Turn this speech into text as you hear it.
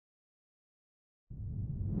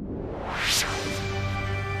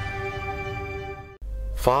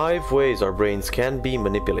5 ways our brains can be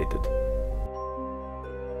manipulated.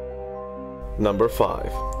 Number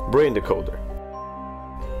 5. Brain decoder.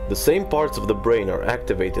 The same parts of the brain are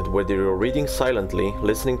activated whether you're reading silently,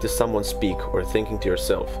 listening to someone speak, or thinking to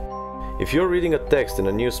yourself. If you're reading a text in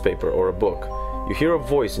a newspaper or a book, you hear a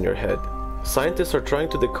voice in your head. Scientists are trying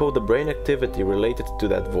to decode the brain activity related to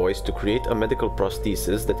that voice to create a medical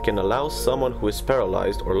prosthesis that can allow someone who is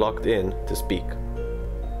paralyzed or locked in to speak.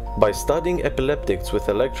 By studying epileptics with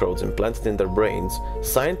electrodes implanted in their brains,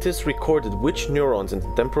 scientists recorded which neurons in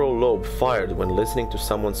the temporal lobe fired when listening to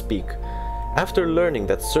someone speak. After learning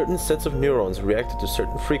that certain sets of neurons reacted to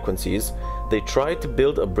certain frequencies, they tried to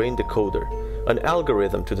build a brain decoder, an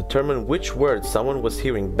algorithm to determine which words someone was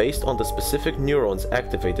hearing based on the specific neurons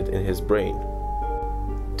activated in his brain.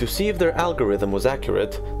 To see if their algorithm was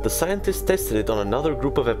accurate, the scientists tested it on another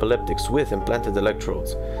group of epileptics with implanted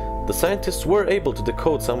electrodes. The scientists were able to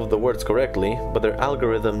decode some of the words correctly, but their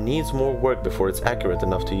algorithm needs more work before it's accurate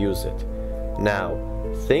enough to use it. Now,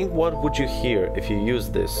 think what would you hear if you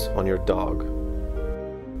used this on your dog.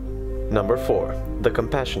 Number 4. The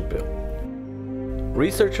compassion pill.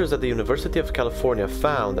 Researchers at the University of California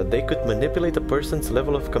found that they could manipulate a person's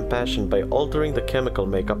level of compassion by altering the chemical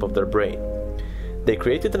makeup of their brain. They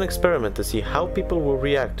created an experiment to see how people will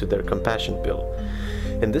react to their compassion pill.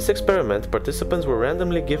 In this experiment, participants were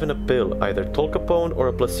randomly given a pill, either tolcapone or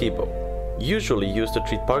a placebo. Usually used to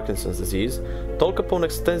treat Parkinson's disease, tolcapone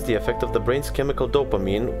extends the effect of the brain's chemical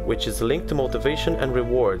dopamine, which is linked to motivation and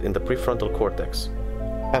reward in the prefrontal cortex.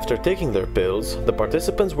 After taking their pills, the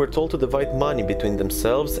participants were told to divide money between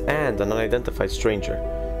themselves and an unidentified stranger.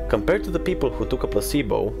 Compared to the people who took a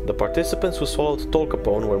placebo, the participants who swallowed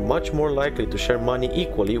tolcapone were much more likely to share money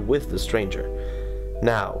equally with the stranger.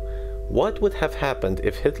 Now, what would have happened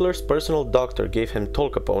if Hitler's personal doctor gave him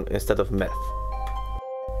tolcapone instead of meth?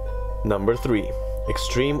 Number 3.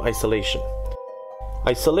 Extreme isolation.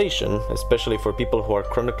 Isolation, especially for people who are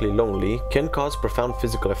chronically lonely, can cause profound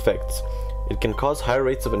physical effects. It can cause high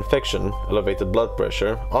rates of infection, elevated blood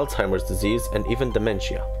pressure, Alzheimer's disease, and even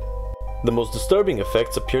dementia. The most disturbing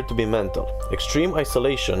effects appear to be mental. Extreme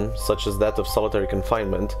isolation, such as that of solitary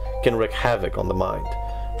confinement, can wreak havoc on the mind.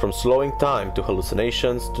 From slowing time to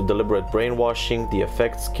hallucinations to deliberate brainwashing, the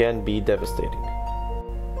effects can be devastating.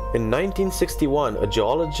 In 1961, a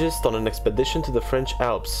geologist on an expedition to the French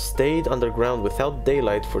Alps stayed underground without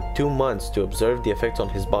daylight for 2 months to observe the effects on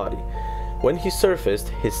his body. When he surfaced,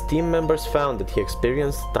 his team members found that he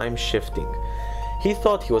experienced time shifting. He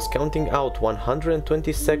thought he was counting out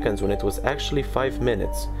 120 seconds when it was actually 5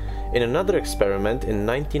 minutes. In another experiment in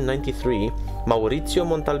 1993, Maurizio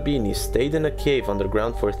Montalbini stayed in a cave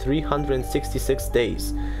underground for 366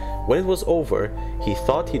 days. When it was over, he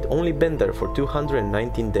thought he'd only been there for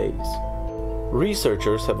 219 days.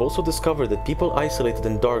 Researchers have also discovered that people isolated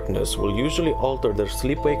in darkness will usually alter their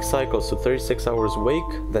sleep-wake cycles to 36 hours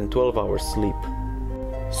wake, then 12 hours sleep.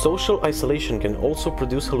 Social isolation can also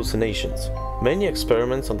produce hallucinations. Many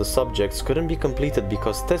experiments on the subjects couldn't be completed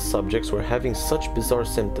because test subjects were having such bizarre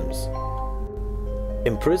symptoms.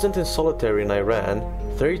 Imprisoned in solitary in Iran,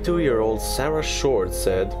 32-year-old Sarah Short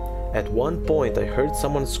said, "At one point I heard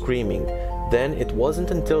someone screaming. Then it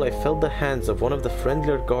wasn't until I felt the hands of one of the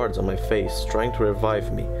friendlier guards on my face trying to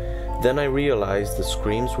revive me. Then I realized the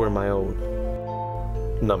screams were my own."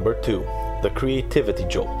 Number 2. The Creativity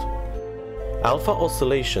Jolt. Alpha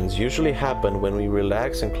oscillations usually happen when we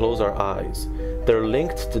relax and close our eyes. They're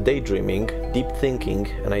linked to daydreaming, deep thinking,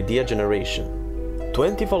 and idea generation.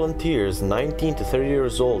 20 volunteers 19 to 30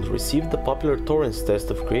 years old received the popular Torrance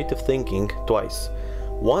test of creative thinking twice.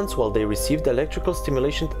 Once while they received electrical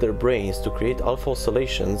stimulation to their brains to create alpha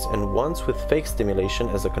oscillations, and once with fake stimulation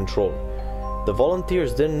as a control. The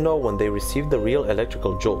volunteers didn't know when they received the real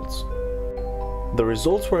electrical jolts. The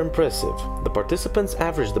results were impressive. The participants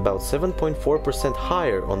averaged about 7.4%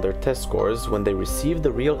 higher on their test scores when they received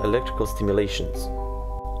the real electrical stimulations.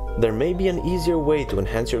 There may be an easier way to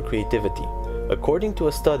enhance your creativity. According to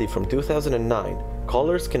a study from 2009,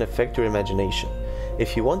 colors can affect your imagination.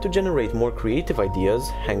 If you want to generate more creative ideas,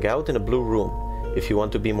 hang out in a blue room. If you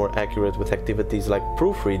want to be more accurate with activities like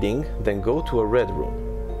proofreading, then go to a red room.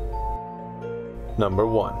 Number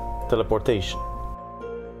 1. Teleportation.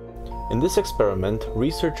 In this experiment,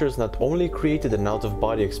 researchers not only created an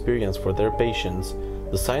out-of-body experience for their patients,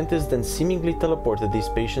 the scientists then seemingly teleported these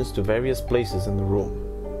patients to various places in the room.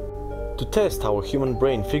 To test how a human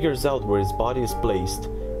brain figures out where its body is placed,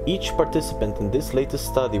 each participant in this latest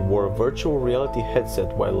study wore a virtual reality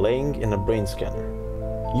headset while laying in a brain scanner.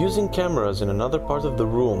 Using cameras in another part of the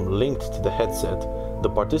room linked to the headset, the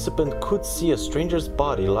participant could see a stranger's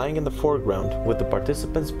body lying in the foreground with the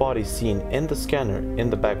participant's body seen in the scanner in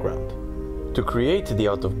the background. To create the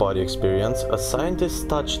out-of-body experience, a scientist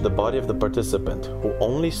touched the body of the participant, who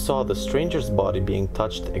only saw the stranger's body being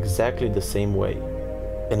touched exactly the same way.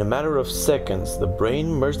 In a matter of seconds, the brain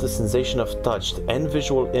merged the sensation of touch and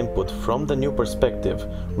visual input from the new perspective,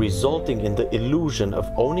 resulting in the illusion of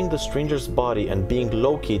owning the stranger's body and being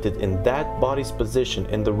located in that body's position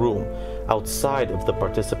in the room, outside of the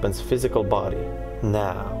participant's physical body.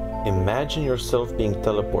 Now, imagine yourself being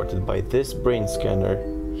teleported by this brain scanner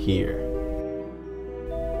here.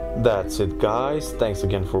 That's it guys, thanks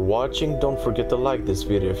again for watching. Don't forget to like this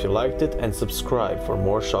video if you liked it and subscribe for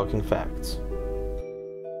more shocking facts.